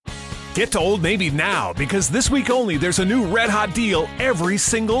Get to Old Navy now because this week only there's a new red hot deal every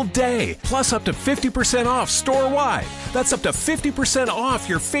single day. Plus up to 50% off store-wide. That's up to 50% off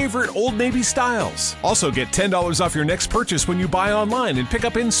your favorite Old Navy styles. Also get $10 off your next purchase when you buy online and pick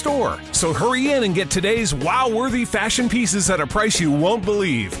up in store. So hurry in and get today's wow-worthy fashion pieces at a price you won't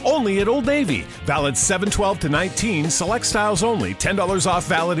believe. Only at Old Navy. Valid 7/12 to 19. Select styles only. $10 off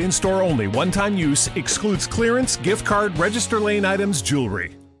valid in store only. One-time use. Excludes clearance, gift card, register lane items,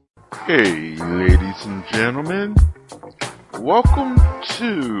 jewelry. Hey, ladies and gentlemen, welcome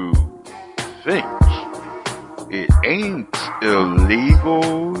to Think It Ain't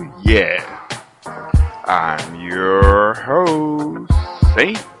Illegal Yet. I'm your host,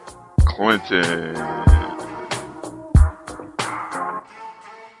 St. Clinton.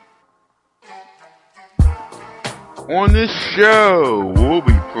 On this show, we'll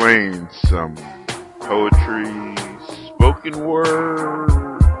be playing some poetry, spoken word,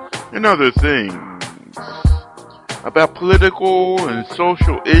 and other things about political and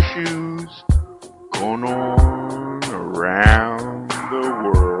social issues going on around the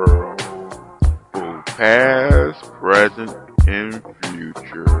world, both past, present, and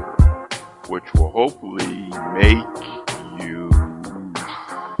future, which will hopefully make you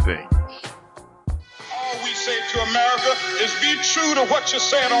think. All we say to America is be true to what you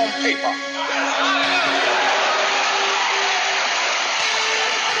said on paper.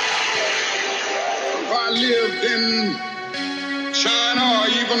 If I lived in China or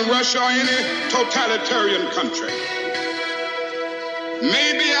even Russia or any totalitarian country,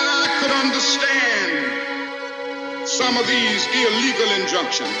 maybe I could understand some of these illegal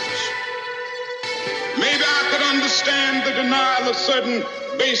injunctions. Maybe I could understand the denial of certain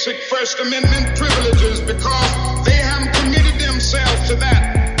basic First Amendment privileges because they haven't committed themselves to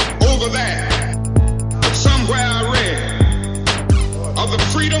that over there. But somewhere I read of the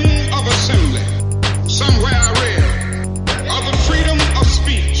freedom of assembly. Somewhere I read of the freedom of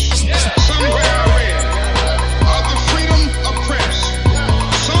speech. Somewhere I read of the freedom of press.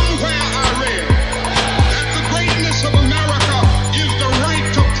 Somewhere I read that the greatness of America is the right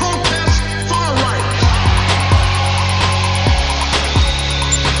to protest for rights.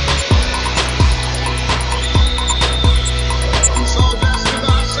 And so just as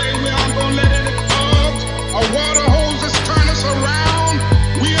I say we aren't going to let any thugs or water hoses turn us around,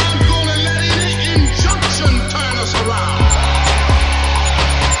 we aren't going to let any injunction turn us around.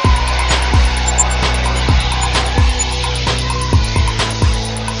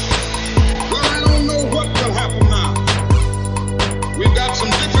 Well, I don't know what will happen now. We've got some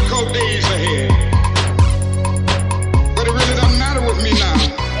difficult days ahead. But it really doesn't matter with me now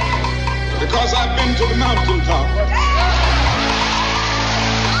because I've been to the mountaintop.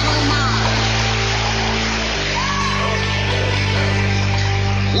 I don't mind.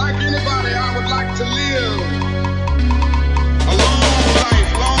 Like anybody, I would like to live a long life.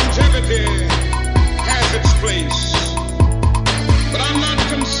 Longevity has its place. But I'm not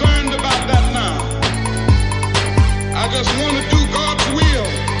concerned about that now. I just want to do God's will.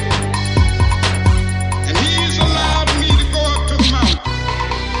 And He's allowed me to go up to the mountain.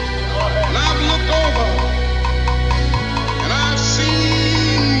 And I've looked over and I've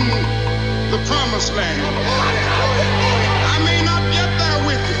seen the promised land. I may not get there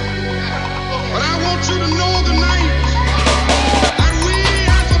with you, but I want you to know tonight that we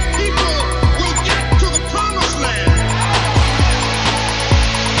as a people will get to the promised land.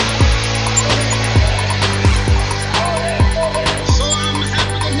 So I'm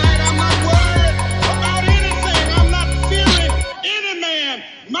happy tonight. I'm not worried about anything. I'm not fearing any man.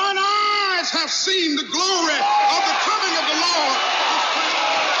 Mine eyes have seen the glory of the coming of the Lord.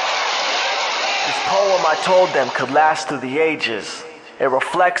 This poem I told them could last through the ages. It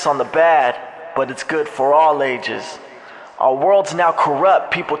reflects on the bad, but it's good for all ages. Our world's now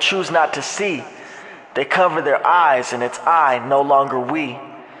corrupt, people choose not to see. They cover their eyes and it's I, no longer we.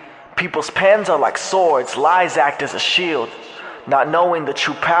 People's pens are like swords, lies act as a shield, not knowing the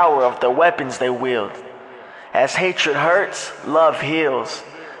true power of the weapons they wield. As hatred hurts, love heals.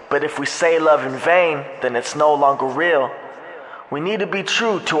 But if we say love in vain, then it's no longer real. We need to be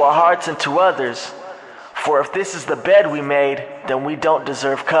true to our hearts and to others. For if this is the bed we made, then we don't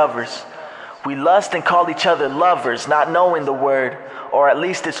deserve covers. We lust and call each other lovers, not knowing the word, or at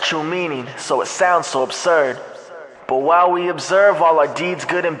least its true meaning, so it sounds so absurd. But while we observe all our deeds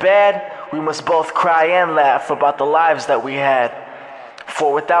good and bad, we must both cry and laugh about the lives that we had.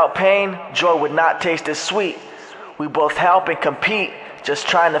 For without pain, joy would not taste as sweet. We both help and compete, just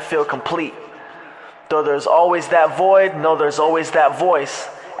trying to feel complete. Though there's always that void, no, there's always that voice.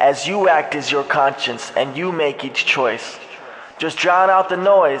 As you act is your conscience, and you make each choice. Just drown out the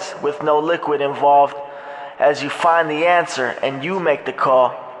noise with no liquid involved as you find the answer and you make the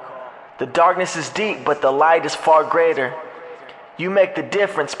call. The darkness is deep, but the light is far greater. You make the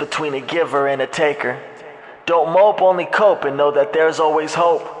difference between a giver and a taker. Don't mope, only cope, and know that there's always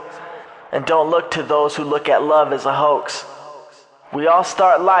hope. And don't look to those who look at love as a hoax. We all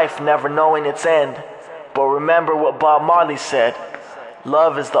start life never knowing its end, but remember what Bob Marley said: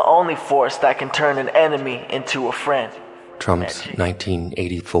 love is the only force that can turn an enemy into a friend. Trump's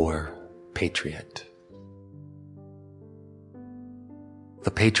 1984 Patriot.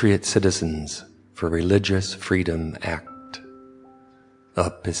 The Patriot Citizens for Religious Freedom Act.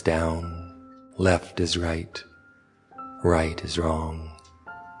 Up is down, left is right, right is wrong,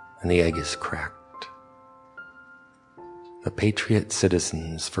 and the egg is cracked. The Patriot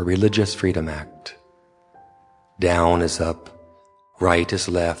Citizens for Religious Freedom Act. Down is up, right is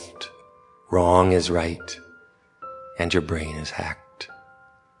left, wrong is right, and your brain is hacked.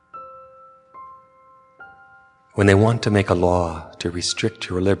 When they want to make a law to restrict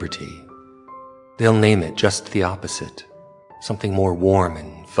your liberty, they'll name it just the opposite, something more warm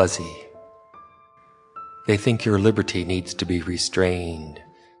and fuzzy. They think your liberty needs to be restrained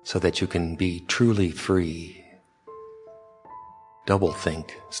so that you can be truly free. Doublethink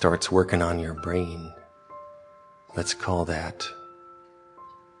starts working on your brain. Let's call that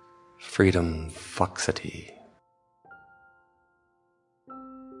freedom fuxity.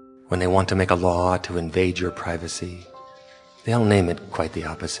 When they want to make a law to invade your privacy, they'll name it quite the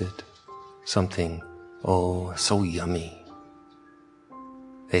opposite, something, oh, so yummy.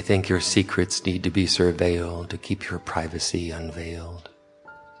 They think your secrets need to be surveilled to keep your privacy unveiled.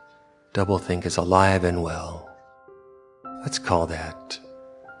 Doublethink is alive and well. Let's call that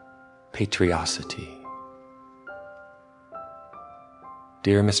patriosity.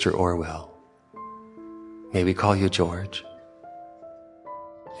 Dear Mr. Orwell, may we call you George?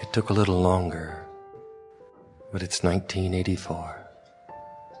 It took a little longer, but it's 1984.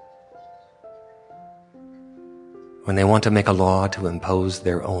 When they want to make a law to impose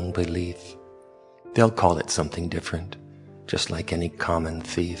their own belief, they'll call it something different, just like any common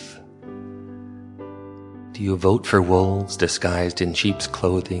thief. Do you vote for wolves disguised in sheep's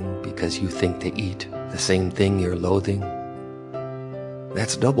clothing because you think they eat the same thing you're loathing?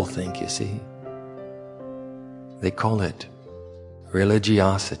 That's doublethink, you see. They call it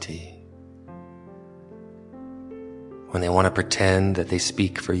religiosity. When they want to pretend that they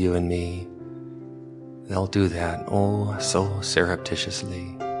speak for you and me, they'll do that, oh, so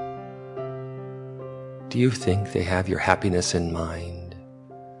surreptitiously. Do you think they have your happiness in mind?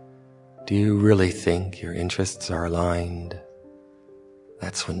 Do you really think your interests are aligned?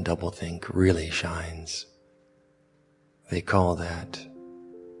 That's when doublethink really shines. They call that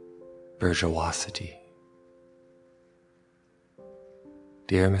bourgeoisity.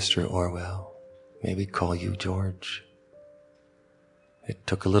 Dear Mr. Orwell, may we call you George? It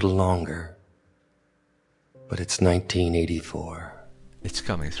took a little longer, but it's 1984. It's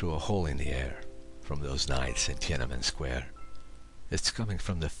coming through a hole in the air from those nights in Tiananmen Square. It's coming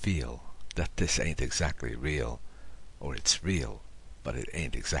from the feel that this ain't exactly real, or it's real, but it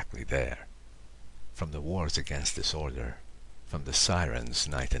ain't exactly there. From the wars against disorder, from the sirens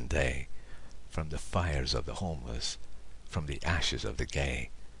night and day, from the fires of the homeless, from the ashes of the gay,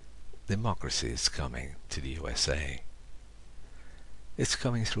 democracy is coming to the USA. It's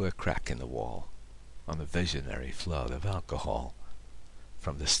coming through a crack in the wall, on the visionary flood of alcohol,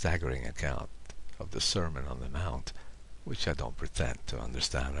 from the staggering account of the Sermon on the Mount, which I don't pretend to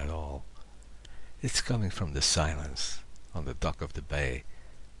understand at all. It's coming from the silence on the dock of the bay,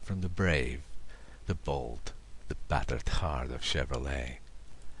 from the brave, the bold, the battered heart of Chevrolet.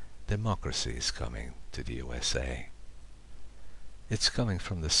 Democracy is coming to the USA. It's coming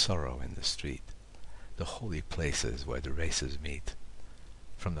from the sorrow in the street, the holy places where the races meet,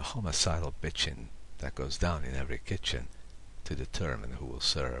 from the homicidal bitchin' that goes down in every kitchen to determine who will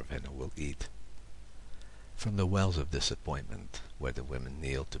serve and who will eat. From the wells of disappointment where the women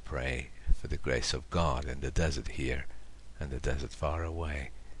kneel to pray for the grace of God in the desert here and the desert far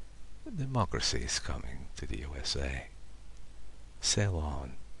away, democracy is coming to the USA. Sail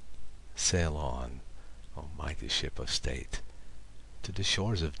on, O mighty ship of state, to the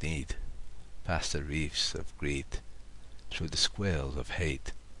shores of need, past the reefs of greed, through the squales of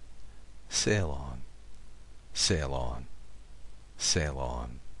hate. Sail on, sail on, sail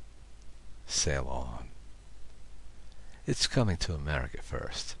on, sail on. It's coming to America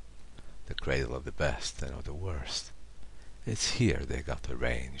first, the cradle of the best and of the worst. It's here they got the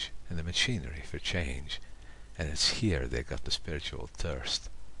range and the machinery for change, and it's here they got the spiritual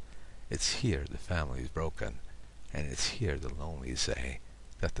thirst. It's here the family's broken, And it's here the lonely say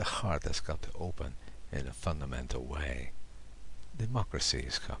that the heart has got to open in a fundamental way. Democracy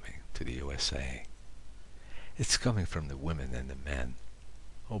is coming to the USA. It's coming from the women and the men.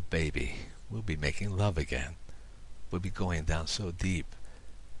 Oh baby, we'll be making love again. We'll be going down so deep,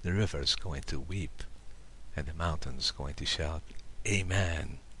 the river's going to weep, and the mountain's going to shout,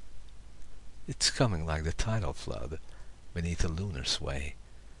 Amen. It's coming like the tidal flood beneath a lunar sway,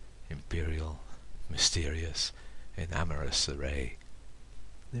 imperial, mysterious, in amorous array.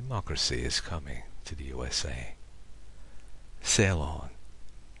 Democracy is coming to the USA. Sail on,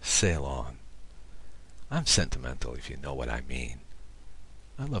 sail on. I'm sentimental, if you know what I mean.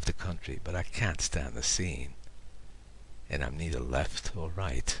 I love the country, but I can't stand the scene. And I'm neither left or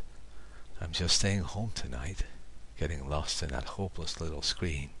right. I'm just staying home tonight, getting lost in that hopeless little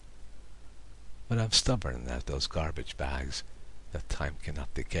screen. But I'm stubborn as those garbage bags that time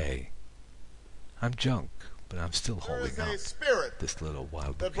cannot decay. I'm junk, but I'm still holding up this little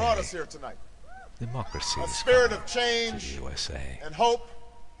wild bouquet that brought us here tonight. Democracy A is spirit coming of change to the USA. and hope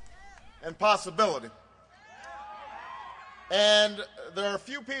and possibility. And there are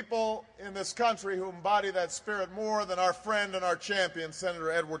few people in this country who embody that spirit more than our friend and our champion, Senator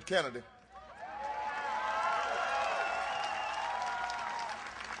Edward Kennedy.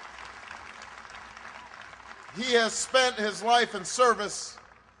 He has spent his life in service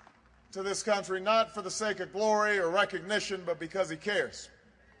to this country, not for the sake of glory or recognition, but because he cares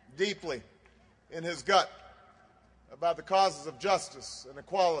deeply in his gut about the causes of justice and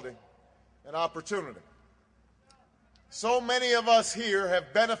equality and opportunity. So many of us here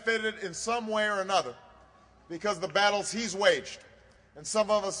have benefited in some way or another because of the battles he's waged, and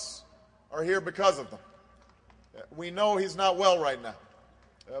some of us are here because of them. We know he's not well right now,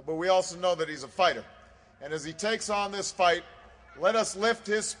 but we also know that he's a fighter. And as he takes on this fight, let us lift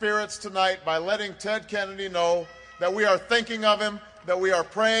his spirits tonight by letting Ted Kennedy know that we are thinking of him, that we are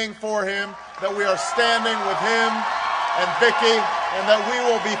praying for him, that we are standing with him and Vicki, and that we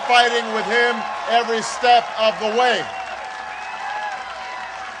will be fighting with him every step of the way.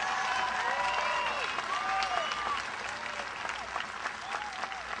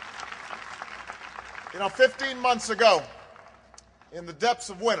 You know, 15 months ago, in the depths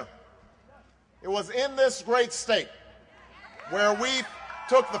of winter, it was in this great state where we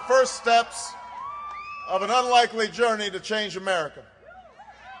took the first steps of an unlikely journey to change America.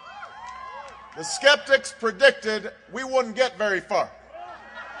 The skeptics predicted we wouldn't get very far.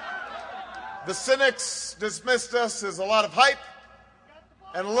 The cynics dismissed us as a lot of hype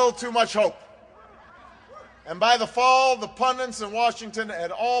and a little too much hope. And by the fall, the pundits in Washington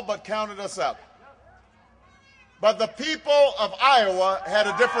had all but counted us out. But the people of Iowa had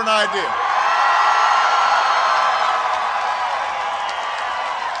a different idea.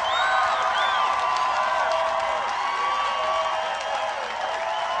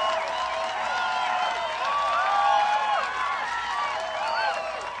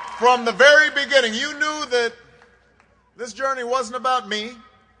 From the very beginning, you knew that this journey wasn't about me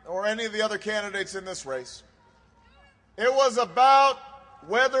or any of the other candidates in this race. It was about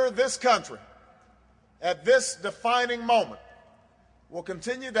whether this country, at this defining moment, will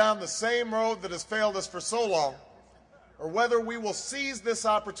continue down the same road that has failed us for so long, or whether we will seize this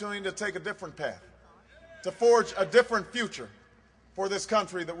opportunity to take a different path, to forge a different future for this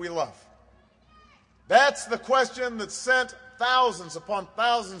country that we love. That's the question that sent thousands upon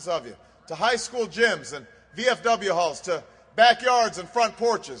thousands of you to high school gyms and VFW halls, to backyards and front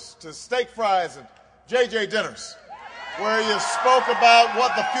porches, to steak fries and JJ dinners, where you spoke about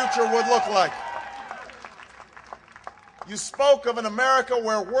what the future would look like. You spoke of an America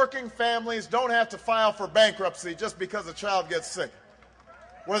where working families don't have to file for bankruptcy just because a child gets sick,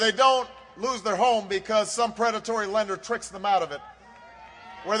 where they don't lose their home because some predatory lender tricks them out of it,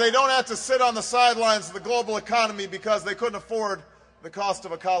 where they don't have to sit on the sidelines of the global economy because they couldn't afford the cost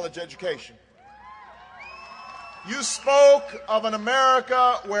of a college education. You spoke of an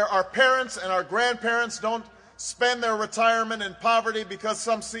America where our parents and our grandparents don't spend their retirement in poverty because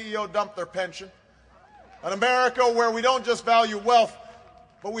some CEO dumped their pension. An America where we don't just value wealth,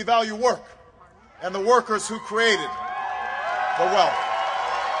 but we value work and the workers who created the wealth.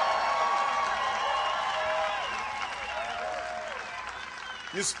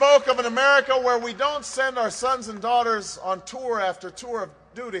 You spoke of an America where we don't send our sons and daughters on tour after tour of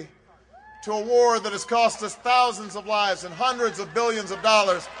duty to a war that has cost us thousands of lives and hundreds of billions of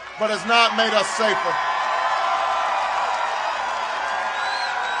dollars, but has not made us safer.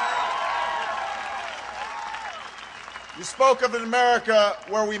 You spoke of an America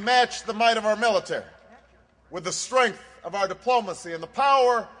where we match the might of our military with the strength of our diplomacy and the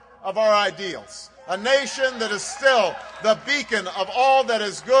power of our ideals. a nation that is still the beacon of all that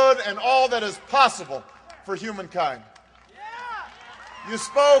is good and all that is possible for humankind. You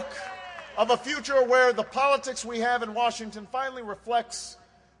spoke of a future where the politics we have in Washington finally reflects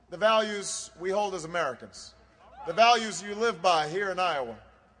the values we hold as Americans, the values you live by here in Iowa: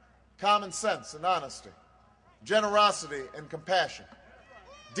 common sense and honesty, generosity and compassion,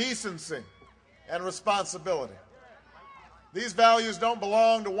 decency and responsibility. These values don't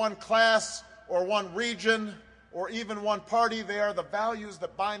belong to one class or one region or even one party. They are the values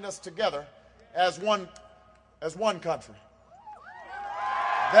that bind us together as one country.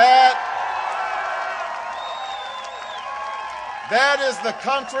 That is the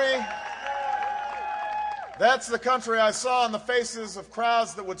country. That's the country I saw on the faces of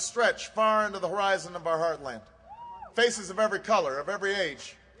crowds that would stretch far into the horizon of our heartland. Faces of every color, of every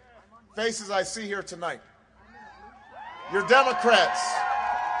age. Faces I see here tonight. You're Democrats.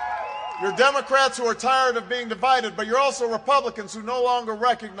 You're Democrats who are tired of being divided, but you're also Republicans who no longer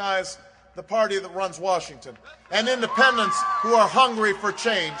recognize the party that runs Washington, and independents who are hungry for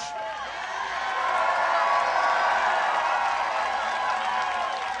change.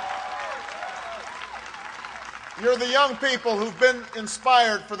 You're the young people who've been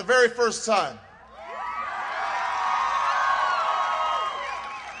inspired for the very first time.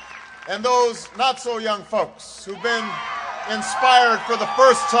 And those not so young folks who've been inspired for the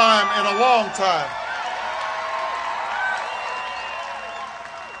first time in a long time.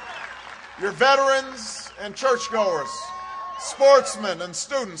 You're veterans and churchgoers, sportsmen and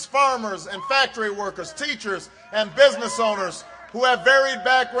students, farmers and factory workers, teachers and business owners who have varied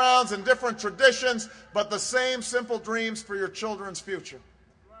backgrounds and different traditions, but the same simple dreams for your children's future.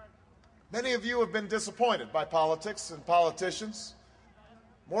 Many of you have been disappointed by politics and politicians,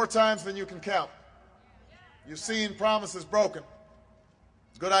 more times than you can count. You've seen promises broken,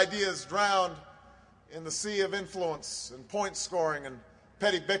 good ideas drowned in the sea of influence and point scoring and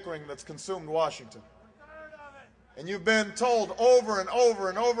petty bickering that's consumed Washington. And you've been told over and over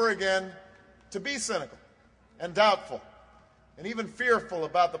and over again to be cynical and doubtful and even fearful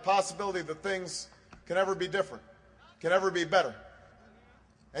about the possibility that things can ever be different, can ever be better.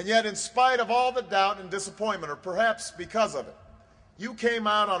 And yet, in spite of all the doubt and disappointment, or perhaps because of it, you came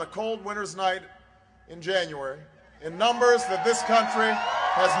out on a cold winter's night in January in numbers that this country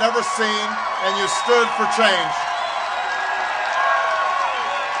has never seen, and you stood for change.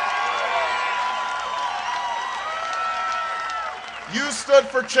 You stood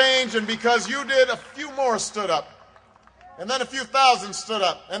for change, and because you did, a few more stood up. And then a few thousand stood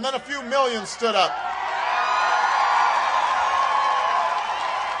up. And then a few million stood up.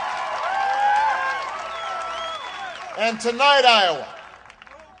 And tonight, Iowa,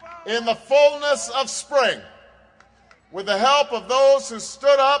 in the fullness of spring, with the help of those who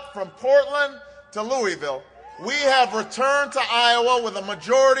stood up from Portland to Louisville, we have returned to Iowa with a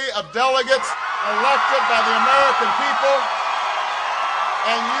majority of delegates elected by the American people,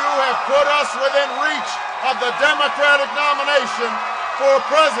 and you have put us within reach of the Democratic nomination for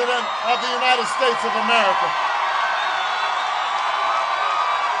President of the United States of America.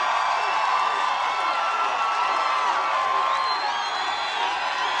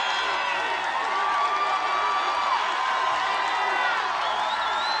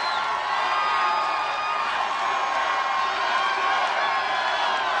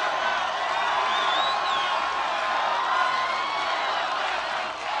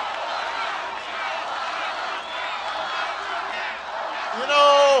 You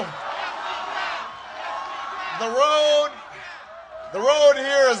know, the road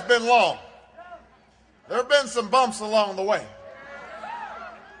here has been long. There have been some bumps along the way.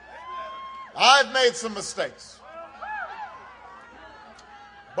 I've made some mistakes.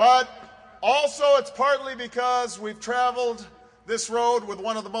 But also it's partly because we've traveled this road with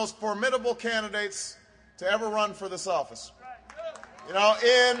one of the most formidable candidates to ever run for this office. You know,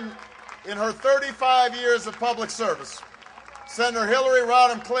 in her 35 years of public service, Senator Hillary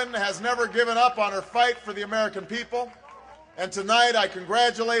Rodham Clinton has never given up on her fight for the American people, and tonight I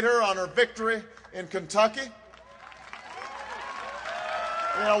congratulate her on her victory in Kentucky.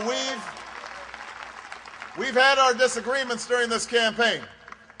 You know, we've had our disagreements during this campaign,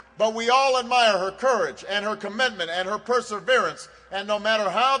 but we all admire her courage and her commitment and her perseverance, and no matter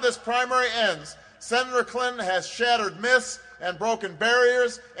how this primary ends, Senator Clinton has shattered myths and broken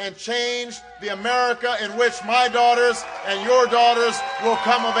barriers and changed the America in which my daughters and your daughters will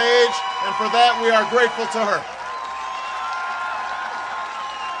come of age, and for that we are grateful to her.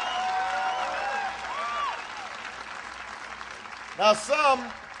 Now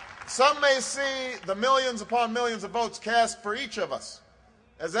some may see the millions upon millions of votes cast for each of us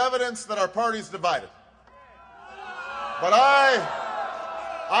as evidence that our party's divided. But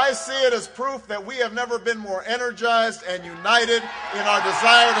I see it as proof that we have never been more energized and united in our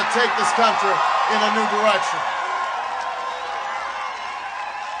desire to take this country in a new direction.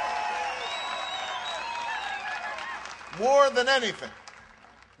 More than anything,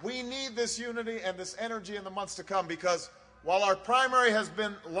 we need this unity and this energy in the months to come, because while our primary has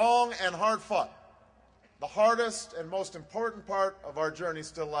been long and hard fought, the hardest and most important part of our journey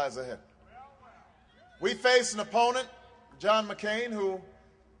still lies ahead. We face an opponent, John McCain, who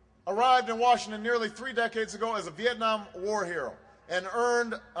arrived in Washington nearly 3 decades ago as a Vietnam War hero and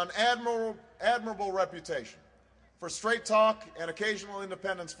earned an admirable reputation for straight talk and occasional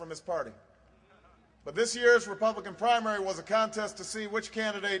independence from his party. But this year's Republican primary was a contest to see which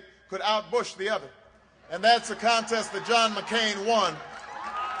candidate could out-Bush the other. And that's a contest that John McCain won.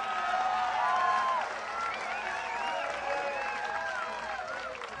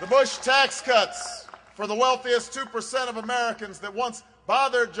 The Bush tax cuts for the wealthiest 2% of Americans that once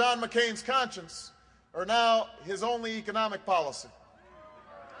bothered John McCain's conscience are now his only economic policy.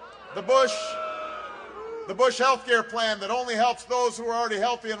 The Bush health care plan that only helps those who are already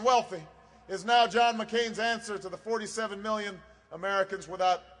healthy and wealthy is now John McCain's answer to the 47 million Americans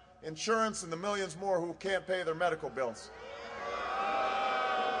without insurance and the millions more who can't pay their medical bills.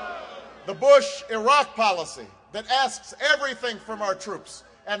 The Bush Iraq policy that asks everything from our troops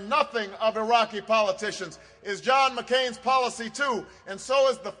and nothing of Iraqi politicians is John McCain's policy too, and so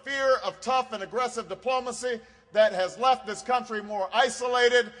is the fear of tough and aggressive diplomacy that has left this country more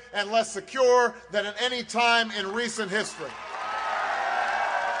isolated and less secure than at any time in recent history.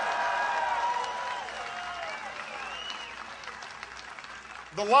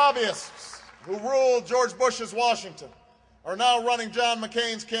 The lobbyists who ruled George Bush's Washington are now running John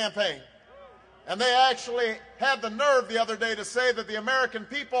McCain's campaign. And they actually had the nerve the other day to say that the American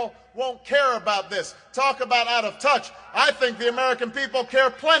people won't care about this. Talk about out of touch. I think the American people care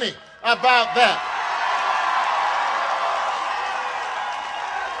plenty about that.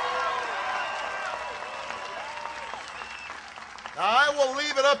 Now, I will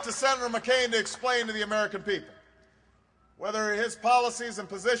leave it up to Senator McCain to explain to the American people whether his policies and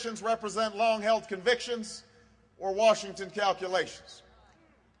positions represent long-held convictions or Washington calculations.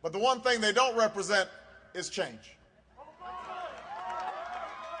 But the one thing they don't represent is change.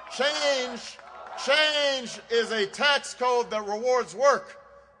 Change is a tax code that rewards work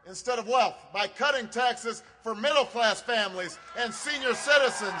instead of wealth by cutting taxes for middle-class families and senior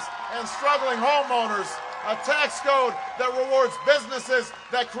citizens and struggling homeowners. A tax code that rewards businesses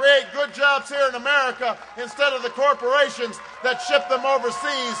that create good jobs here in America instead of the corporations that ship them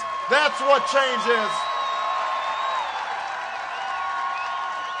overseas. That's what change is.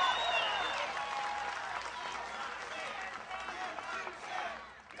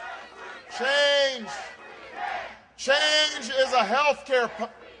 Change is a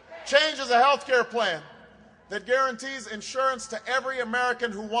health care plan that guarantees insurance to every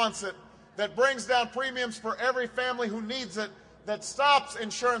American who wants it, that brings down premiums for every family who needs it, that stops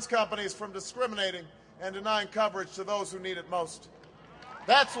insurance companies from discriminating and denying coverage to those who need it most.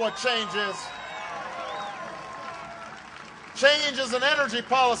 That's what change is. Change is an energy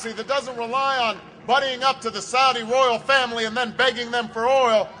policy that doesn't rely on buddying up to the Saudi royal family and then begging them for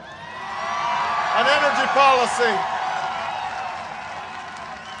oil. An energy policy.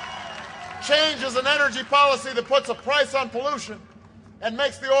 Change is an energy policy that puts a price on pollution and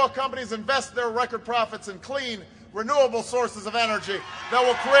makes the oil companies invest their record profits in clean, renewable sources of energy that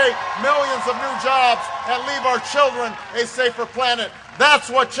will create millions of new jobs and leave our children a safer planet.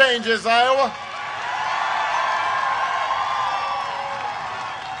 That's what change is, Iowa.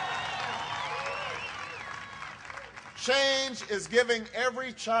 Change is giving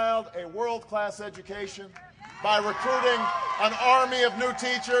every child a world-class education by recruiting an army of new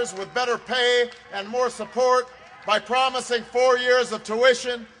teachers with better pay and more support, by promising 4 years of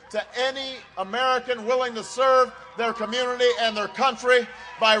tuition to any American willing to serve their community and their country,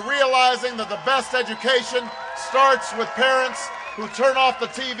 by realizing that the best education starts with parents who turn off the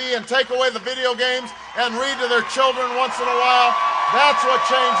TV and take away the video games and read to their children once in a while. That's what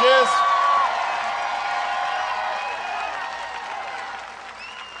change is.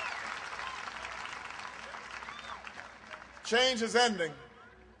 Change is ending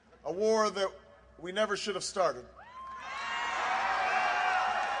a war that we never should have started.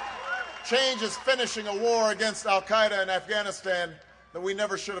 Change is finishing a war against Al-Qaeda in Afghanistan that we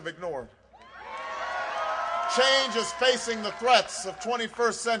never should have ignored. Change is facing the threats of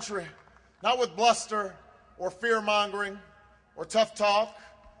 21st century, not with bluster or fear-mongering or tough talk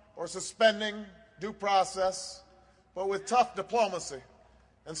or suspending due process, but with tough diplomacy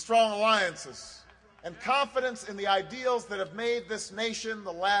and strong alliances and confidence in the ideals that have made this nation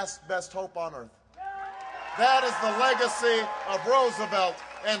the last best hope on earth. That is the legacy of Roosevelt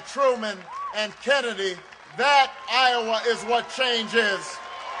and Truman and Kennedy. That, Iowa, is what change is.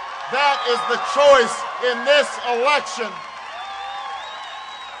 That is the choice in this election.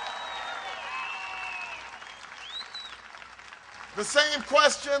 The same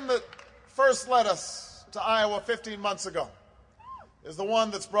question that first led us to Iowa 15 months ago is the one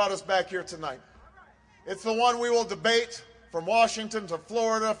that's brought us back here tonight. It's the one we will debate from Washington to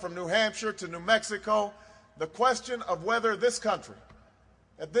Florida, from New Hampshire to New Mexico. The question of whether this country,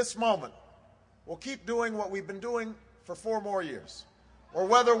 at this moment, will keep doing what we've been doing for 4 more years, or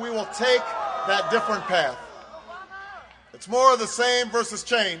whether we will take that different path. It's more of the same versus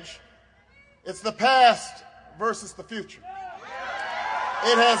change. It's the past versus the future.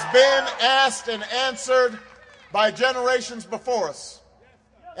 It has been asked and answered by generations before us,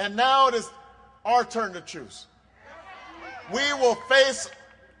 and now it is our turn to choose. We will face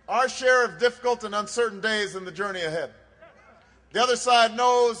our share of difficult and uncertain days in the journey ahead. The other side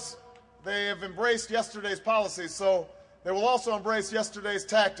knows they have embraced yesterday's policies, so they will also embrace yesterday's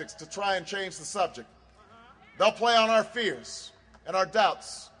tactics to try and change the subject. They'll play on our fears and our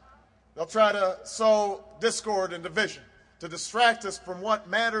doubts. They'll try to sow discord and division to distract us from what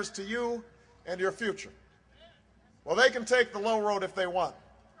matters to you and your future. Well, they can take the low road if they want,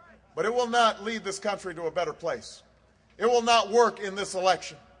 but it will not lead this country to a better place. It will not work in this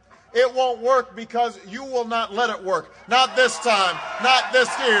election. It won't work because you will not let it work. Not this time, not this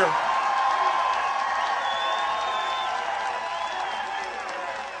year.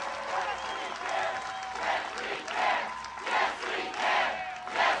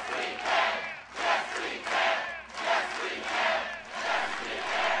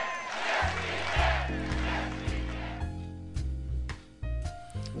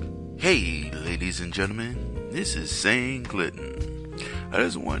 Hey, ladies and gentlemen, this is Shane Clinton. I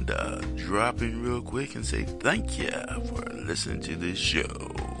just wanted to drop in real quick and say thank you for listening to this show.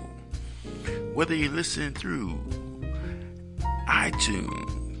 Whether you listen through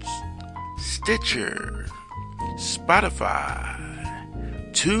iTunes, Stitcher, Spotify,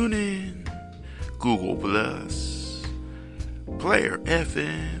 TuneIn, Google Plus, Player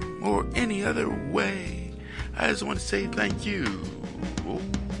FM, or any other way, I just want to say thank you. Oh,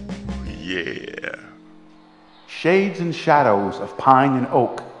 yeah. Shades and shadows of pine and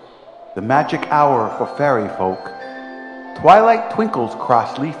oak, the magic hour for fairy folk. Twilight twinkles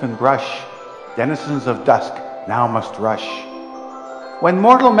cross leaf and brush, denizens of dusk now must rush. When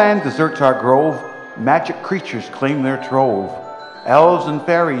mortal man deserts our grove, magic creatures claim their trove. Elves and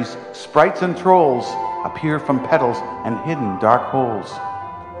fairies, sprites and trolls appear from petals and hidden dark holes.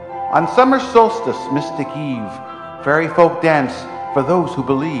 On summer solstice, mystic eve, fairy folk dance for those who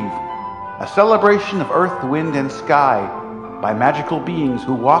believe. A celebration of earth, wind, and sky by magical beings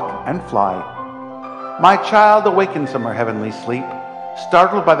who walk and fly. My child awakens from her heavenly sleep,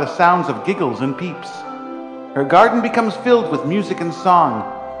 startled by the sounds of giggles and peeps. Her garden becomes filled with music and song.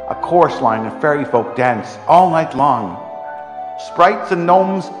 A chorus line of fairy folk dance all night long. Sprites and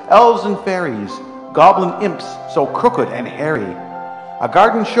gnomes, elves and fairies, goblin imps so crooked and hairy. A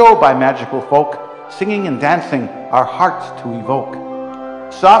garden show by magical folk, singing and dancing our hearts to evoke.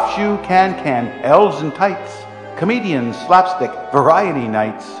 Soft shoe, can, elves in tights, comedians, slapstick, variety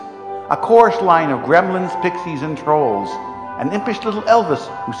nights. A chorus line of gremlins, pixies, and trolls. An impish little Elvis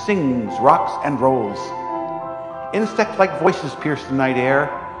who sings, rocks, and rolls. Insect-like voices pierce the night air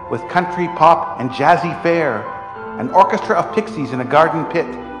with country, pop, and jazzy fare. An orchestra of pixies in a garden pit.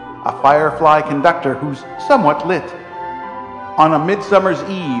 A firefly conductor who's somewhat lit. On a midsummer's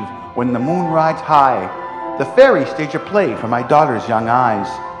eve, when the moon rides high, the fairies stage a play for my daughter's young eyes.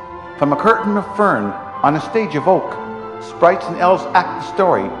 From a curtain of fern on a stage of oak, sprites and elves act the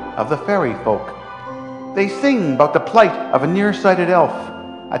story of the fairy folk. They sing about the plight of a nearsighted elf,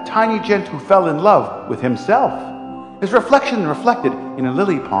 a tiny gent who fell in love with himself. His reflection reflected in a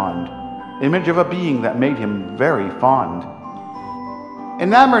lily pond, image of a being that made him very fond.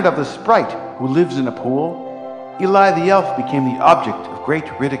 Enamored of the sprite who lives in a pool, Eli the elf became the object of great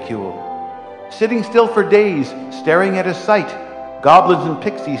ridicule. Sitting still for days, staring at his sight, goblins and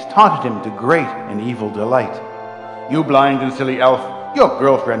pixies taunted him to great and evil delight. You blind and silly elf, your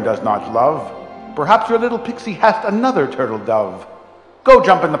girlfriend does not love. Perhaps your little pixie hast another turtle dove. Go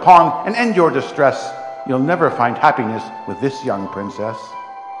jump in the pond and end your distress. You'll never find happiness with this young princess.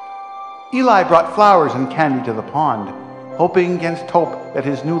 Eli brought flowers and candy to the pond, hoping against hope that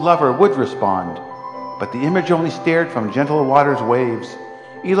his new lover would respond. But the image only stared from gentle water's waves.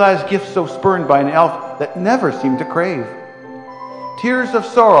 Eli's gift so spurned by an elf that never seemed to crave. Tears of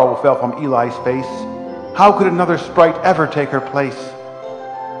sorrow fell from Eli's face. How could another sprite ever take her place?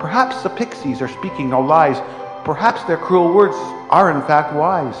 Perhaps the pixies are speaking no lies. Perhaps their cruel words are in fact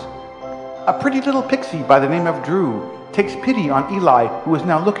wise. A pretty little pixie by the name of Drew takes pity on Eli, who is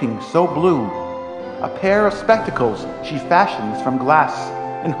now looking so blue. A pair of spectacles she fashions from glass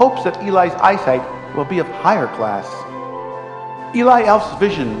in hopes that Eli's eyesight will be of higher class. Eli Elf's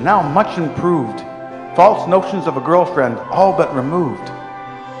vision now much improved, false notions of a girlfriend all but removed.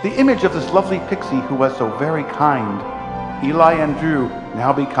 The image of this lovely pixie who was so very kind, Eli and Drew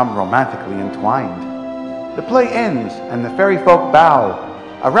now become romantically entwined. The play ends and the fairy folk bow.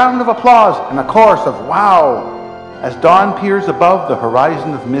 A round of applause and a chorus of wow! As dawn peers above the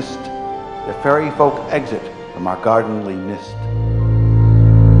horizon of mist, the fairy folk exit from our gardenly mist.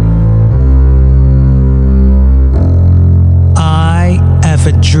 I have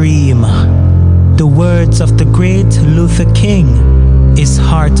a dream. The words of the great Luther King is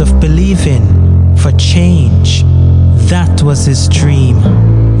heart of believing for change. That was his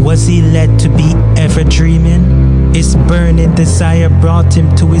dream. Was he led to be ever dreaming? His burning desire brought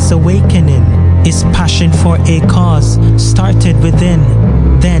him to his awakening. His passion for a cause started within,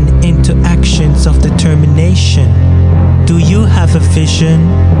 then into actions of determination. Do you have a vision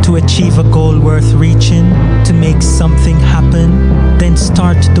to achieve a goal worth reaching? To make something happen? Then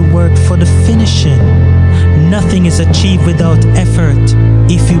start the work for the finishing. Nothing is achieved without effort.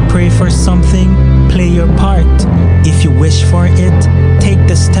 If you pray for something, play your part. If you wish for it, take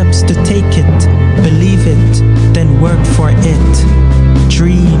the steps to take it. Believe it, then work for it.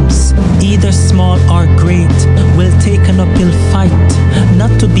 Dreams, either small or great, will take an uphill fight,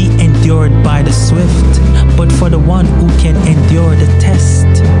 not to be endured by the swift, but for the one who can endure the test.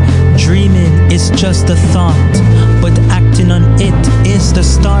 Dreaming is just a thought, but acting on it is the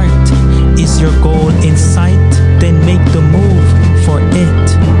start. Is your goal in sight? Then make the move for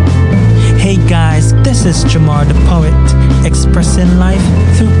it. Hey guys, this is Jamar the Poet, expressing life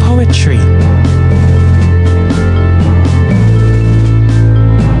through poetry.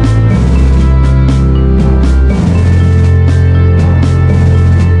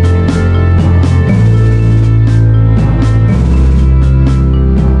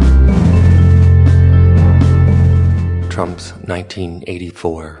 Trump's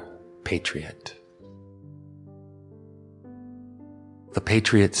 1984 Patriot. The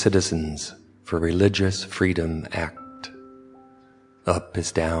Patriot Citizens for Religious Freedom Act. Up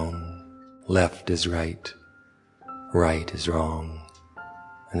is down, left is right, right is wrong,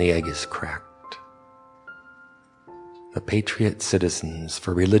 and the egg is cracked. The Patriot Citizens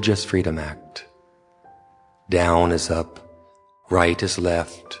for Religious Freedom Act. Down is up, right is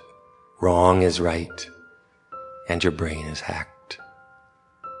left, wrong is right, and your brain is hacked.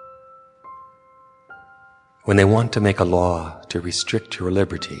 When they want to make a law to restrict your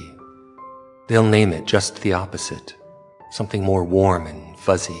liberty, they'll name it just the opposite, something more warm and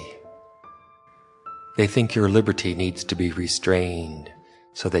fuzzy. They think your liberty needs to be restrained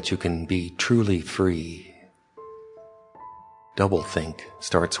so that you can be truly free. Doublethink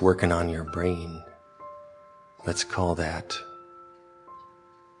starts working on your brain. Let's call that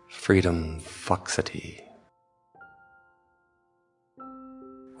freedom fuxity.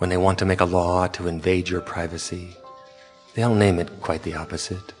 When they want to make a law to invade your privacy, they'll name it quite the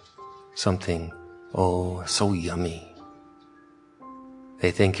opposite, something, oh, so yummy. They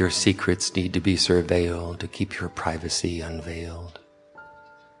think your secrets need to be surveilled to keep your privacy unveiled.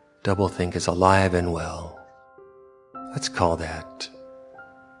 Doublethink is alive and well. Let's call that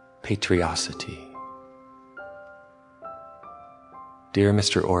patriosity. Dear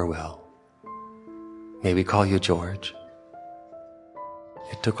Mr. Orwell, may we call you George?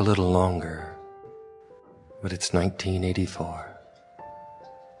 It took a little longer, but it's 1984.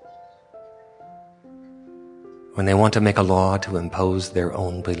 When they want to make a law to impose their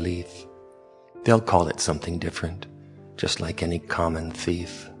own belief, they'll call it something different, just like any common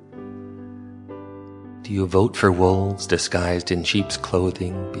thief. Do you vote for wolves disguised in sheep's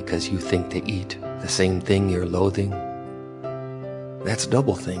clothing because you think they eat the same thing you're loathing? That's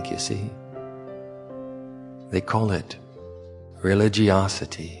doublethink, you see. They call it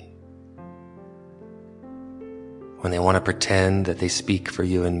religiosity. When they want to pretend that they speak for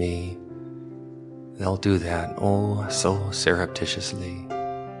you and me, they'll do that, oh, so surreptitiously.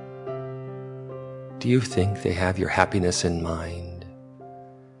 Do you think they have your happiness in mind?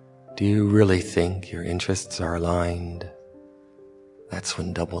 Do you really think your interests are aligned? That's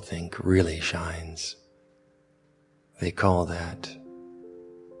when doublethink really shines. They call that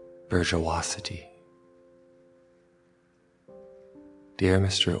bourgeoisity. Dear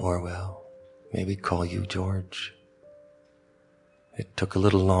Mr. Orwell, may we call you George? It took a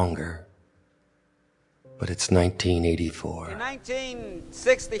little longer, but it's 1984. In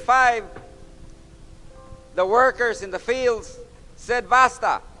 1965, the workers in the fields said,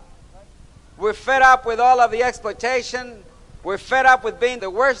 basta. We're fed up with all of the exploitation. We're fed up with being the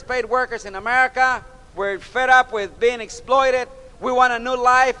worst paid workers in America. We're fed up with being exploited. We want a new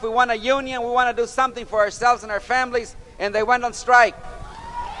life. We want a union. We want to do something for ourselves and our families. And they went on strike.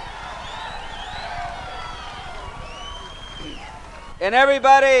 And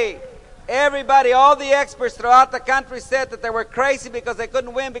everybody, all the experts throughout the country said that they were crazy because they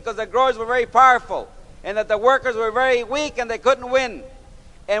couldn't win because the growers were very powerful and that the workers were very weak and they couldn't win.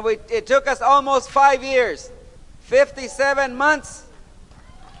 And it took us almost 5 years, 57 months,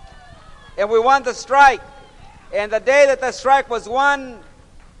 and we won the strike. And the day that the strike was won,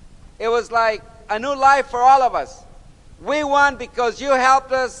 it was like a new life for all of us. We won because you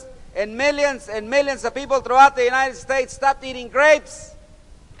helped us. And millions of people throughout the United States stopped eating grapes,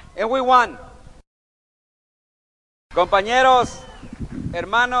 and we won. Compañeros,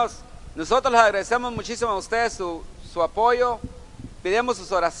 hermanos, nosotros les agradecemos muchísimo a ustedes su apoyo, pedimos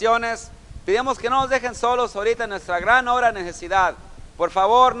sus oraciones, pedimos que no nos dejen solos ahorita en nuestra gran hora de necesidad. Por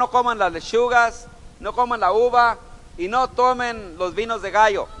favor, no coman las lechugas, no coman la uva y no tomen los vinos de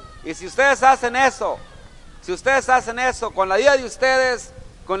gallo. Y si ustedes hacen eso con la ayuda de ustedes,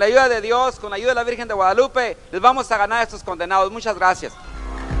 con la ayuda de Dios, con la ayuda de la Virgen de Guadalupe, les vamos a ganar a estos condenados. Muchas gracias.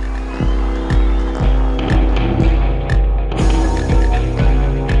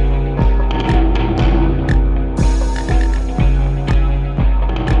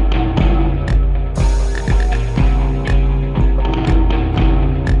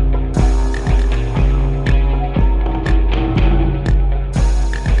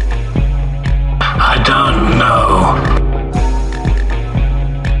 I don't know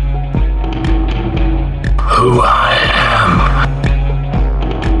who I am.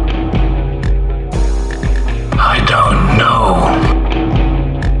 I don't know.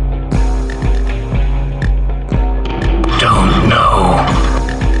 Don't know.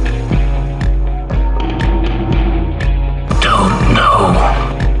 Don't know.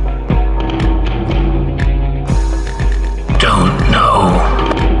 Don't know.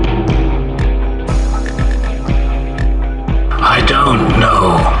 I don't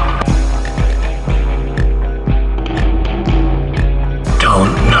know.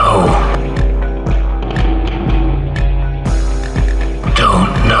 Don't know.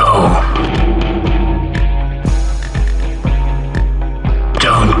 Don't know.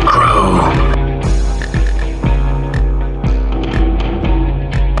 Don't grow.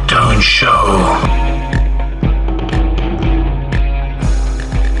 Don't show.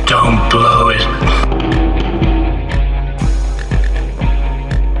 Don't blow it.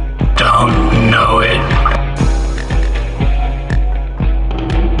 Don't know it.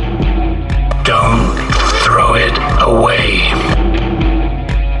 Don't throw it away.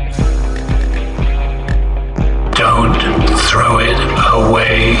 Don't throw it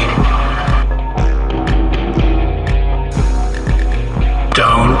away.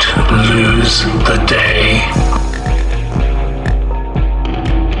 Don't lose the day.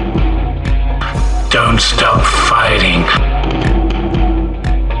 Don't stop fighting.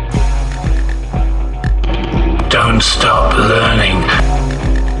 Don't stop learning.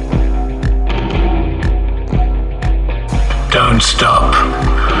 Don't stop.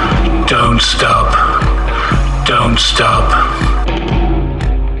 Don't stop. Don't stop.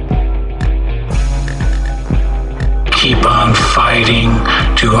 Keep on fighting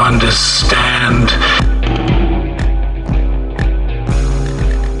to understand.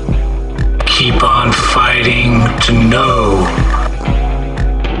 Keep on fighting to know.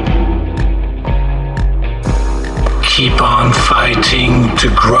 Keep on fighting to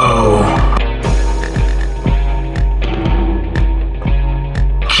grow.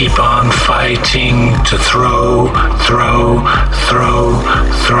 Keep on fighting to throw.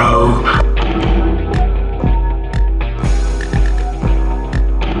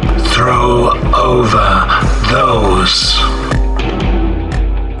 Throw over those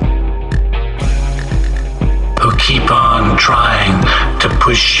who keep on trying to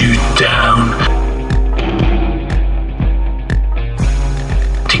push you down,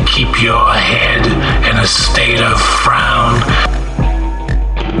 to keep your head in a state of frown,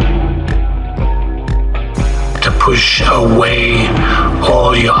 to push away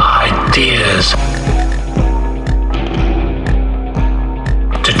all your ideas,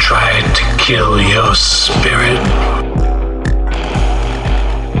 to try to kill your spirit,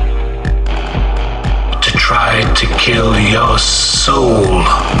 to try to kill your soul,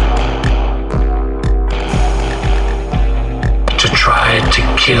 to try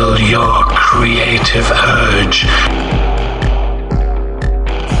kill your creative urge,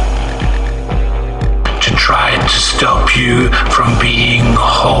 to try to stop you from being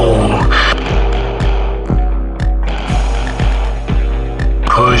whole.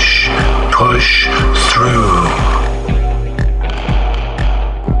 Push through.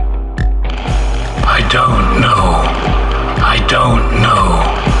 I don't know. I don't know.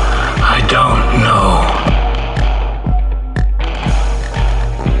 I don't know.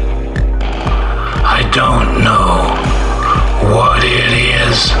 I don't know what it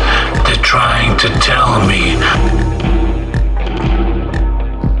is they're trying to tell me.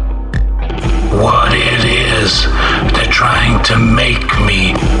 What it is they're trying to make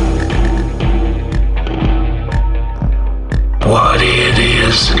me. What it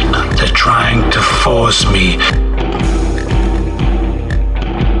is they're trying to force me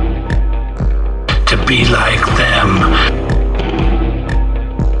to be like them,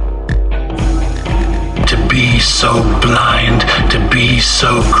 to be so blind, to be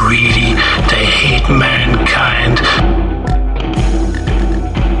so greedy, to hate mankind,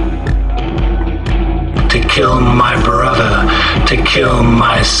 to kill my brother, to kill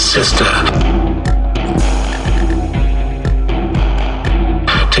my sister,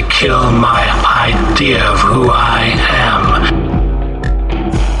 to kill my idea of who I am,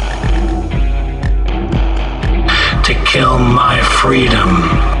 to kill my freedom.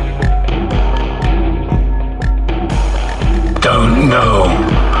 Don't know.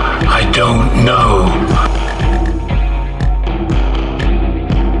 I don't know.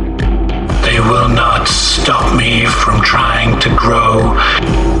 They will not stop me from trying to grow.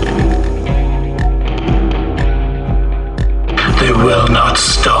 They will not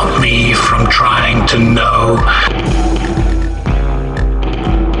stop me from trying to know.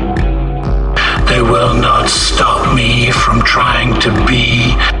 They will not stop me from trying to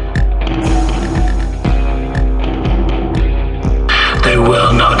be. They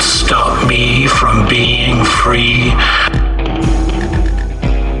will not stop me from being free.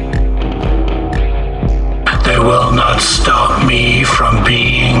 They will not stop me from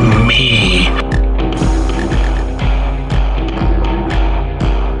being me.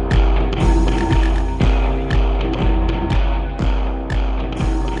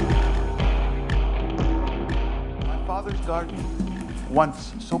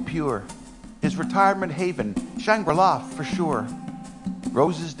 Once so pure, his retirement haven, Shangri-La for sure.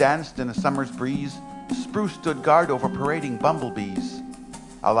 Roses danced in a summer's breeze, spruce stood guard over parading bumblebees.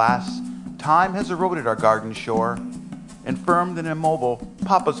 Alas, time has eroded our garden shore. Infirmed and immobile,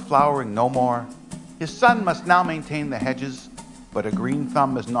 Papa's flowering no more. His son must now maintain the hedges, but a green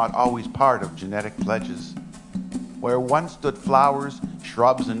thumb is not always part of genetic pledges. Where once stood flowers,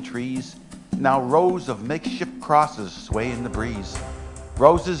 shrubs and trees, now rows of makeshift crosses sway in the breeze.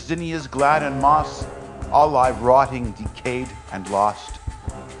 Roses, zinnias, glad and moss, all lie rotting, decayed and lost.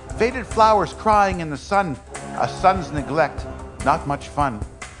 Faded flowers crying in the sun, a son's neglect, not much fun.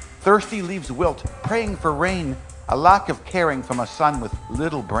 Thirsty leaves wilt, praying for rain, a lack of caring from a son with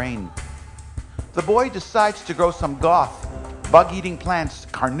little brain. The boy decides to grow some goth, bug-eating plants,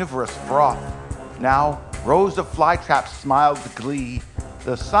 carnivorous froth. Now, rows of fly traps smile with glee.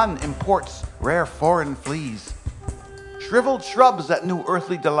 The sun imports rare foreign fleas. Shriveled shrubs that knew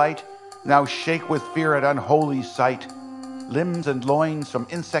earthly delight now shake with fear at unholy sight. Limbs and loins from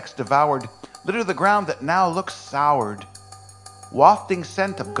insects devoured litter the ground that now looks soured. Wafting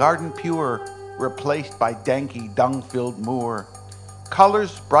scent of garden pure, replaced by danky dung-filled moor.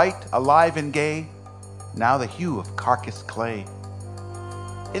 Colors bright, alive and gay, now the hue of carcass clay.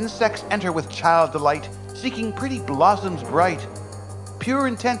 Insects enter with child delight, seeking pretty blossoms bright, pure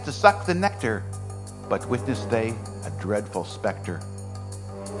intent to suck the nectar, but witness they a dreadful spectre.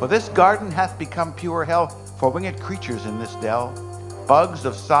 For this garden hath become pure hell for winged creatures in this dell. Bugs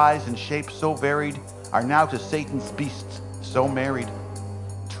of size and shape so varied are now to Satan's beasts so married.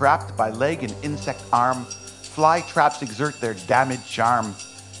 Trapped by leg and insect arm, fly traps exert their damned charm.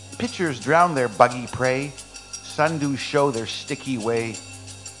 Pitchers drown their buggy prey, sundews show their sticky way.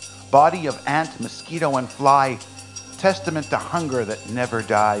 Body of ant, mosquito, and fly, testament to hunger that never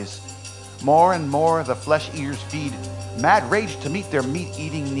dies. More and more the flesh-eaters feed, mad rage to meet their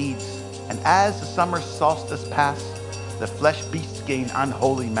meat-eating needs. And as the summer solstice pass, the flesh beasts gain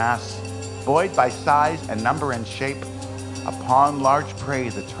unholy mass. Void by size and number and shape, upon large prey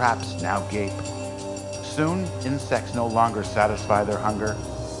the traps now gape. Soon insects no longer satisfy their hunger.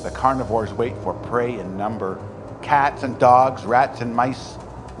 The carnivores wait for prey in number. Cats and dogs, rats and mice,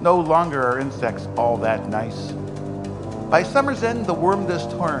 no longer are insects all that nice. By summer's end the worm does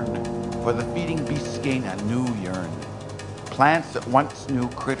turn, for the feeding beasts gain a new yearn. plants that once knew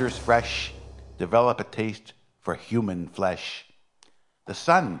critters fresh develop a taste for human flesh. The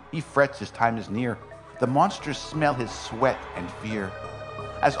sun, he frets his time is near. The monsters smell his sweat and fear.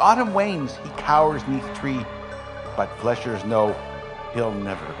 As autumn wanes, he cowers 'neath tree, but fleshers know he'll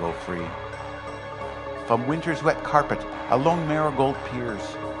never go free. From winter's wet carpet, a lone marigold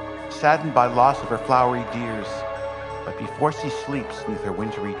peers, saddened by loss of her flowery dears. But before she sleeps 'neath her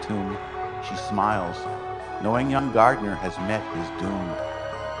wintry tomb, she smiles, knowing young Gardner has met his doom.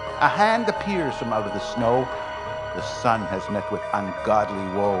 A hand appears from out of the snow. The sun has met with ungodly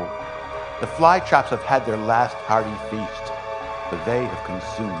woe. The fly traps have had their last hearty feast, for they have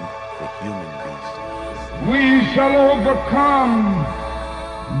consumed the human beast. We shall overcome.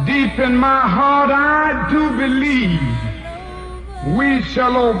 Deep in my heart I do believe we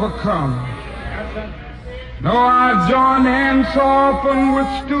shall overcome. No, I join hands so often with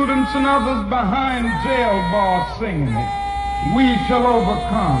students and others behind jail bars singing it. We shall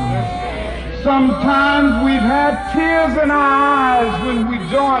overcome. Sometimes we've had tears in our eyes when we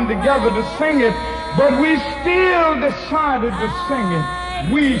joined together to sing it, but we still decided to sing it.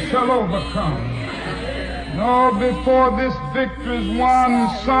 We shall overcome. No, before this victory's won,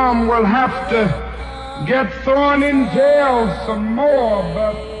 some will have to get thrown in jail some more,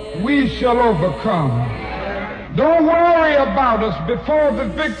 but we shall overcome. Don't worry about us before the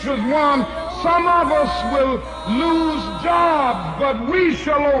victory's won. Some of us will lose jobs, but we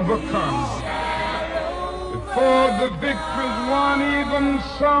shall overcome. Before the victory's won, even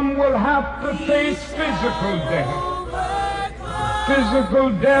some will have to face physical death. Physical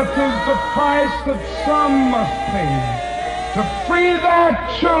death is the price that some must pay to free their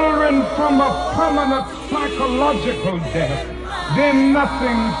children from a permanent psychological death. Then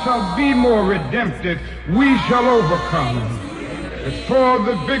nothing shall be more redemptive. We shall overcome. Before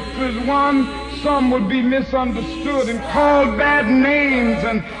the victory's won, some would be misunderstood and called bad names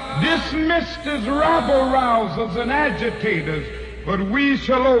and dismissed as rabble-rousers and agitators. But we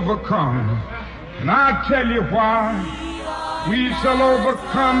shall overcome. And I'll tell you why. We shall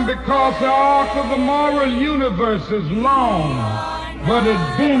overcome because the arc of the moral universe is long, but it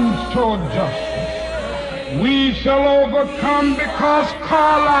bends toward justice. We shall overcome because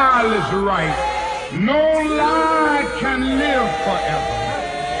Carlyle is right. No lie can live forever.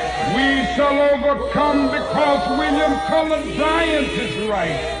 We shall overcome because William Cullen Bryant is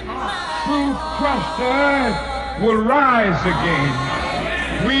right. Truth crushed to earth will rise again.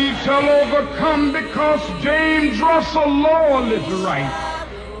 We shall overcome because James Russell Lowell is right.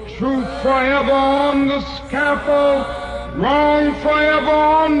 Truth forever on the scaffold, wrong forever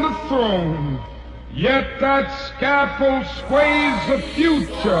on the throne. Yet that scaffold sways the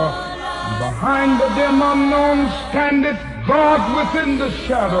future. Behind the dim unknown standeth God within the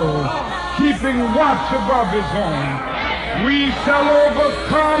shadow, keeping watch above his own. We shall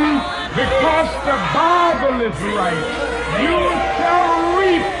overcome because the Bible is right. You shall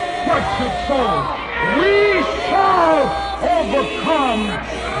reap what you sow. We shall overcome.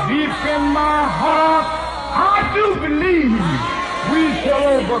 Deep in my heart, I do believe we shall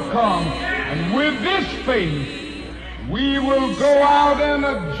overcome. And with this faith, we will go out and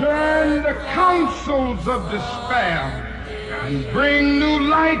adjourn the councils of despair and bring new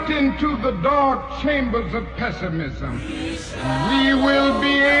light into the dark chambers of pessimism. And we will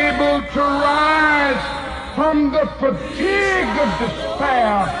be able to rise from the fatigue of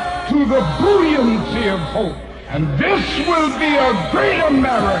despair to the buoyancy of hope. And this will be a great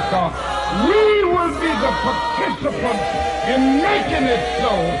America. We will be the participants in making it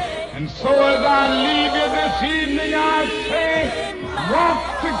so. And so as I leave you this evening, I say,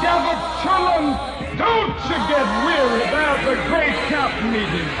 walk together, children. Don't you get weary. There's a great camp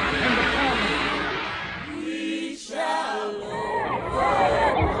meeting in the corner.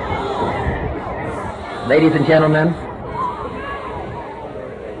 Ladies and gentlemen,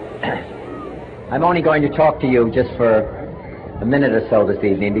 I'm only going to talk to you just for a minute or so this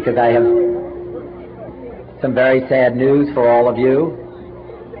evening because I have some very sad news for all of you.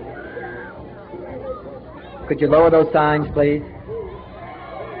 Could you lower those signs, please?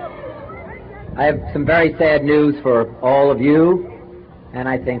 I have some very sad news for all of you, and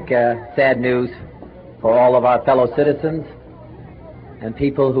I think sad news for all of our fellow citizens and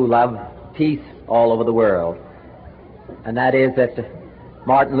people who love peace all over the world. And that is that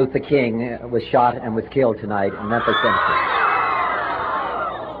Martin Luther King was shot and was killed tonight in Memphis, Tennessee.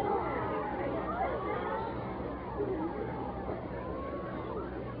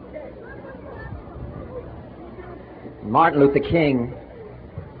 Martin Luther King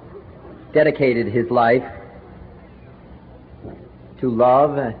dedicated his life to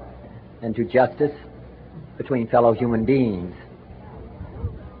love and to justice, between fellow human beings.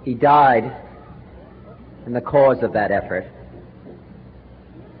 He died in the cause of that effort.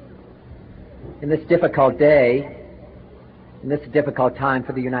 In this difficult day, in this difficult time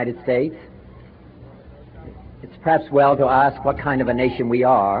for the United States, it's perhaps well to ask what kind of a nation we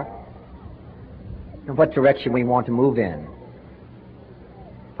are and what direction we want to move in.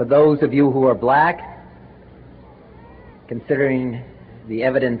 For those of you who are black, considering the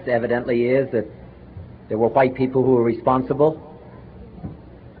evidence evidently is that there were white people who were responsible,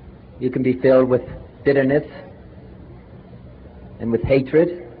 you can be filled with bitterness and with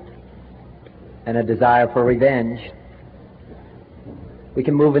hatred and a desire for revenge. We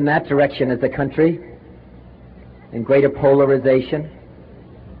can move in that direction as a country, in greater polarization,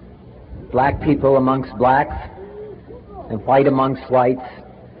 black people amongst blacks and white amongst whites,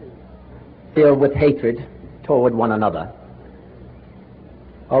 filled with hatred toward one another.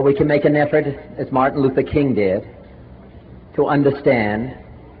 Or we can make an effort, as Martin Luther King did, to understand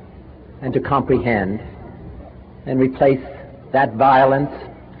and to comprehend and replace that violence,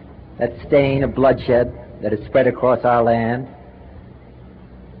 that stain of bloodshed that is spread across our land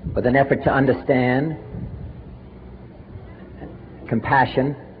with an effort to understand,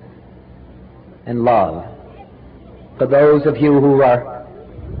 compassion, and love. For those of you who are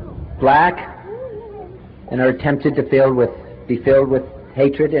black and are tempted to be filled with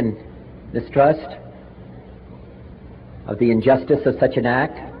hatred and mistrust of the injustice of such an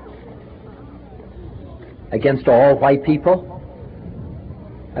act against all white people,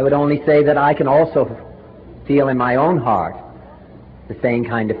 I would only say that I can also feel in my own heart the same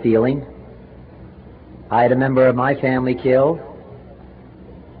kind of feeling. I had a member of my family killed,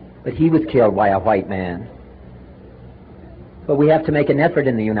 but he was killed by a white man. But we have to make an effort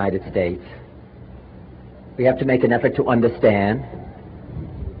in the United States. We have to make an effort to understand,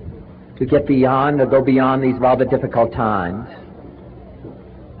 to get beyond or go beyond these rather difficult times.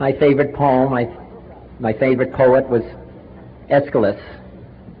 My favorite poem, my favorite poet was Aeschylus.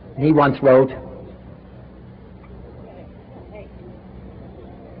 He once wrote,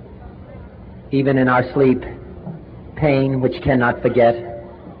 "Even in our sleep, pain which cannot forget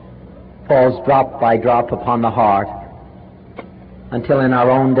falls drop by drop upon the heart, until in our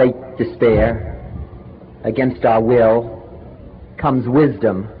own despair, against our will, comes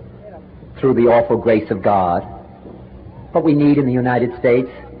wisdom through the awful grace of God." What we need in the United States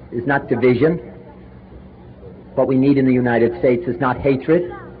is not division. What we need in the United States is not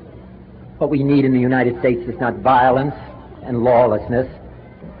hatred. What we need in the United States is not violence and lawlessness,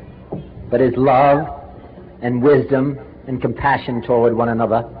 but is love and wisdom and compassion toward one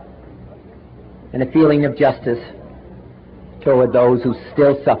another, and a feeling of justice toward those who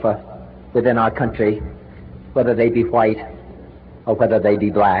still suffer within our country, whether they be white or whether they be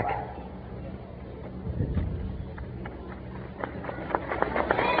black.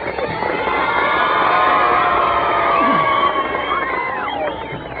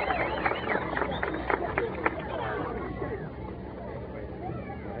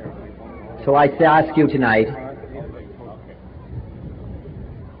 So I ask you tonight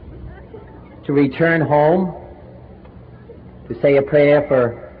to return home, to say a prayer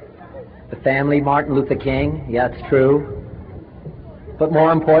for the family Martin Luther King, yeah, it's true, but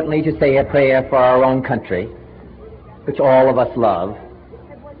more importantly to say a prayer for our own country, which all of us love,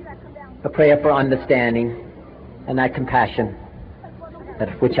 a prayer for understanding and that compassion of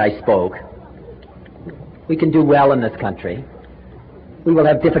which I spoke. We can do well in this country. We will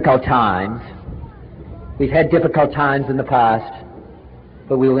have difficult times. We've had difficult times in the past,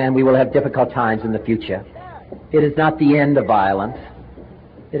 but we will have difficult times in the future. It is not the end of violence.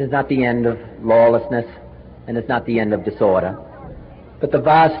 It is not the end of lawlessness, and it's not the end of disorder. But the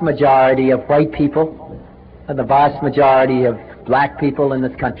vast majority of white people and the vast majority of black people in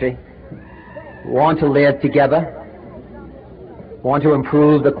this country want to live together, want to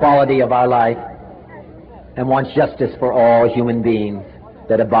improve the quality of our life, and want justice for all human beings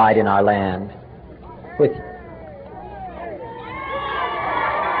that abide in our land.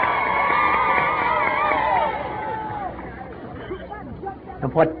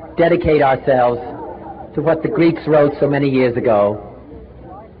 And what dedicate ourselves to what the Greeks wrote so many years ago,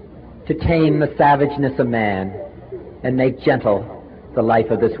 to tame the savageness of man and make gentle the life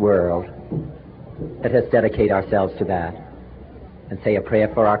of this world. Let us dedicate ourselves to that and say a prayer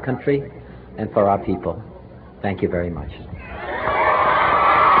for our country and for our people. Thank you very much.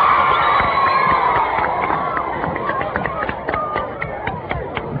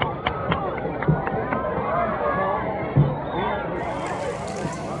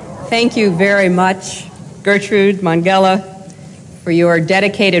 Thank you very much, Gertrude Mongella, for your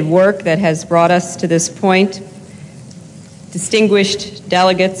dedicated work that has brought us to this point. Distinguished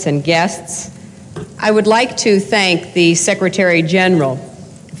delegates and guests, I would like to thank the Secretary General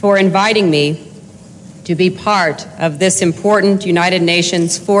for inviting me to be part of this important United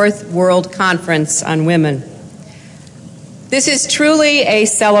Nations Fourth World Conference on Women. This is truly a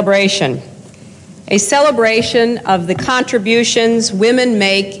celebration of the contributions women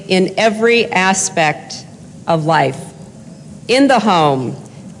make in every aspect of life, in the home,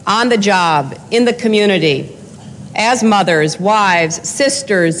 on the job, in the community, as mothers, wives,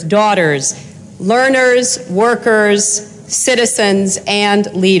 sisters, daughters, learners, workers, citizens,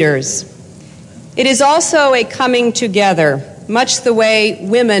 and leaders. It is also a coming together, much the way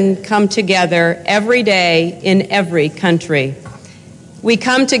women come together every day in every country. We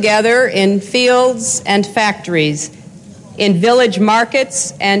come together in fields and factories, in village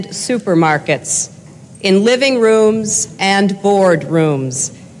markets and supermarkets, in living rooms and board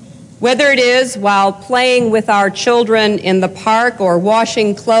rooms. Whether it is while playing with our children in the park or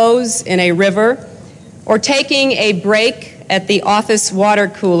washing clothes in a river or taking a break at the office water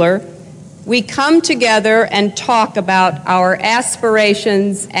cooler, we come together and talk about our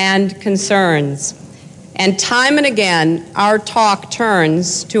aspirations and concerns. And time and again, our talk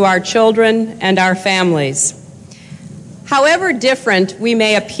turns to our children and our families. However different we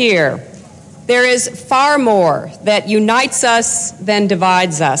may appear, there is far more that unites us than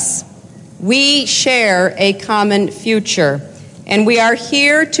divides us. We share a common future, and we are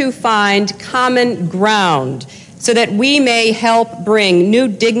here to find common ground so that we may help bring new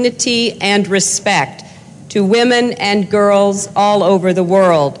dignity and respect to women and girls all over the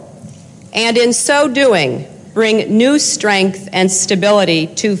world, and in so doing, bring new strength and stability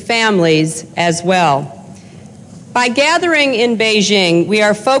to families as well. By gathering in Beijing, we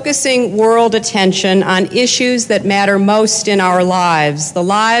are focusing world attention on issues that matter most in our lives, the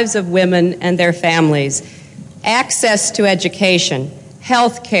lives of women and their families: access to education,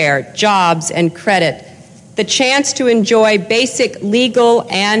 health care, jobs, and credit, the chance to enjoy basic legal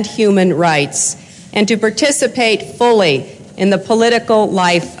and human rights, and to participate fully in the political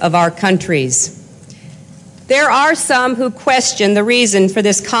life of our countries. There are some who question the reason for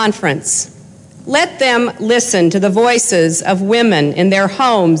this conference. Let them listen to the voices of women in their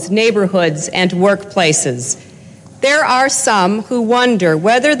homes, neighborhoods, and workplaces. There are some who wonder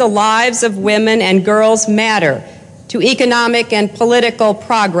whether the lives of women and girls matter to economic and political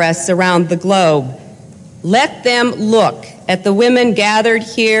progress around the globe. Let them look at the women gathered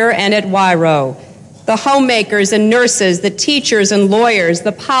here and at Wairo, the homemakers and nurses, the teachers and lawyers,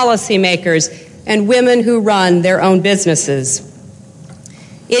 the policymakers, and women who run their own businesses.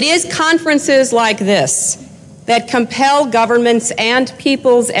 It is conferences like this that compel governments and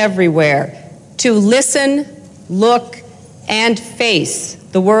peoples everywhere to listen, look, and face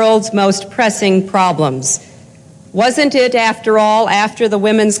the world's most pressing problems. Wasn't it, after all, after the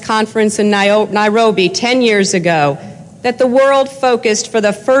Women's Conference in Nairobi 10 years ago, that the world focused for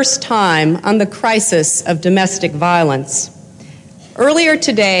the first time on the crisis of domestic violence? Earlier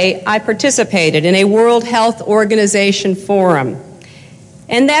today, I participated in a World Health Organization forum.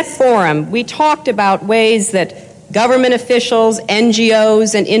 In that forum, we talked about ways that government officials,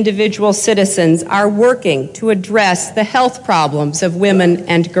 NGOs, and individual citizens are working to address the health problems of women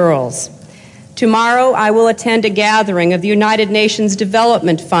and girls. Tomorrow, I will attend a gathering of the United Nations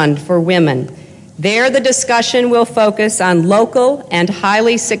Development Fund for Women. There, the discussion will focus on local and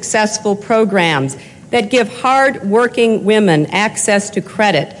highly successful programs that give hard-working women access to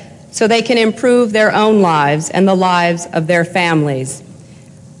credit so they can improve their own lives and the lives of their families.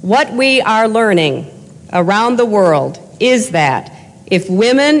 What we are learning around the world is that if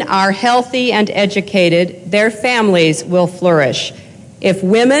women are healthy and educated, their families will flourish. If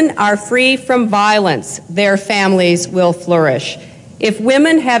women are free from violence, their families will flourish. If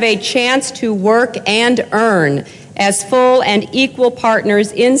women have a chance to work and earn as full and equal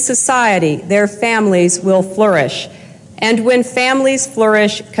partners in society, their families will flourish. And when families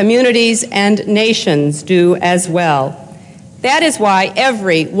flourish, communities and nations do as well. That is why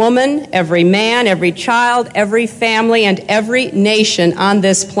every woman, every man, every child, every family, and every nation on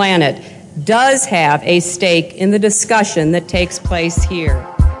this planet does have a stake in the discussion that takes place here.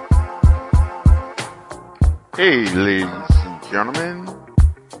 Hey, ladies and gentlemen,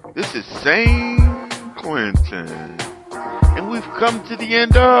 this is St. Clinton, and we've come to the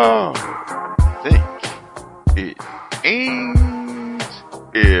end of Think It Ain't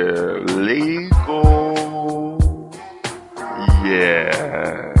Illegal.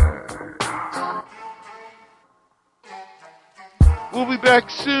 Yeah. We'll be back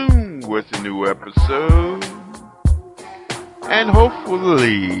soon with a new episode. And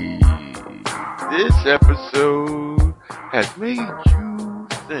hopefully this episode has made you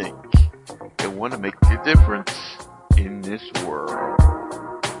think and want to make a difference in this world.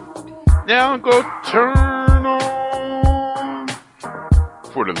 Now go turn on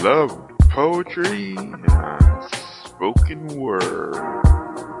for the love of poetry and spoken word.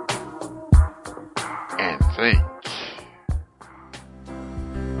 And think.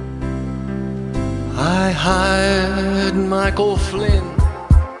 I hired Michael Flynn.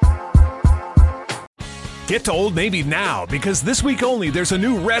 Get to Old Navy now, because this week only there's a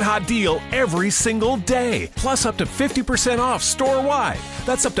new red hot deal every single day. Plus up to 50% off store-wide.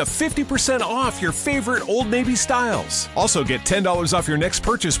 That's up to 50% off your favorite Old Navy styles. Also get $10 off your next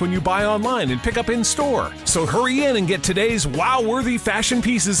purchase when you buy online and pick up in store. So hurry in and get today's wow-worthy fashion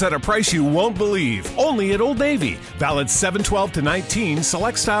pieces at a price you won't believe. Only at Old Navy. Valid 7/12-19,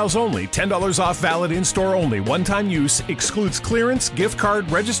 select styles only. $10 off valid in store only. One-time use, excludes clearance, gift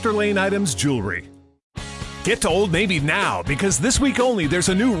card, register lane items, jewelry. Get to Old Navy now, because this week only there's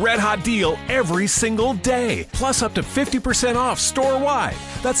a new red hot deal every single day. Plus up to 50% off store-wide.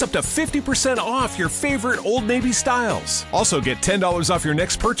 That's up to 50% off your favorite Old Navy styles. Also get $10 off your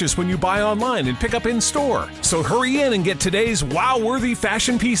next purchase when you buy online and pick up in store. So hurry in and get today's wow-worthy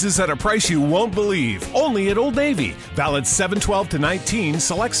fashion pieces at a price you won't believe. Only at Old Navy. Valid 7/12-19,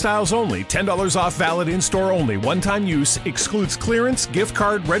 select styles only. $10 off valid in store only. One-time use, excludes clearance, gift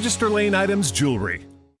card, register lane items, jewelry.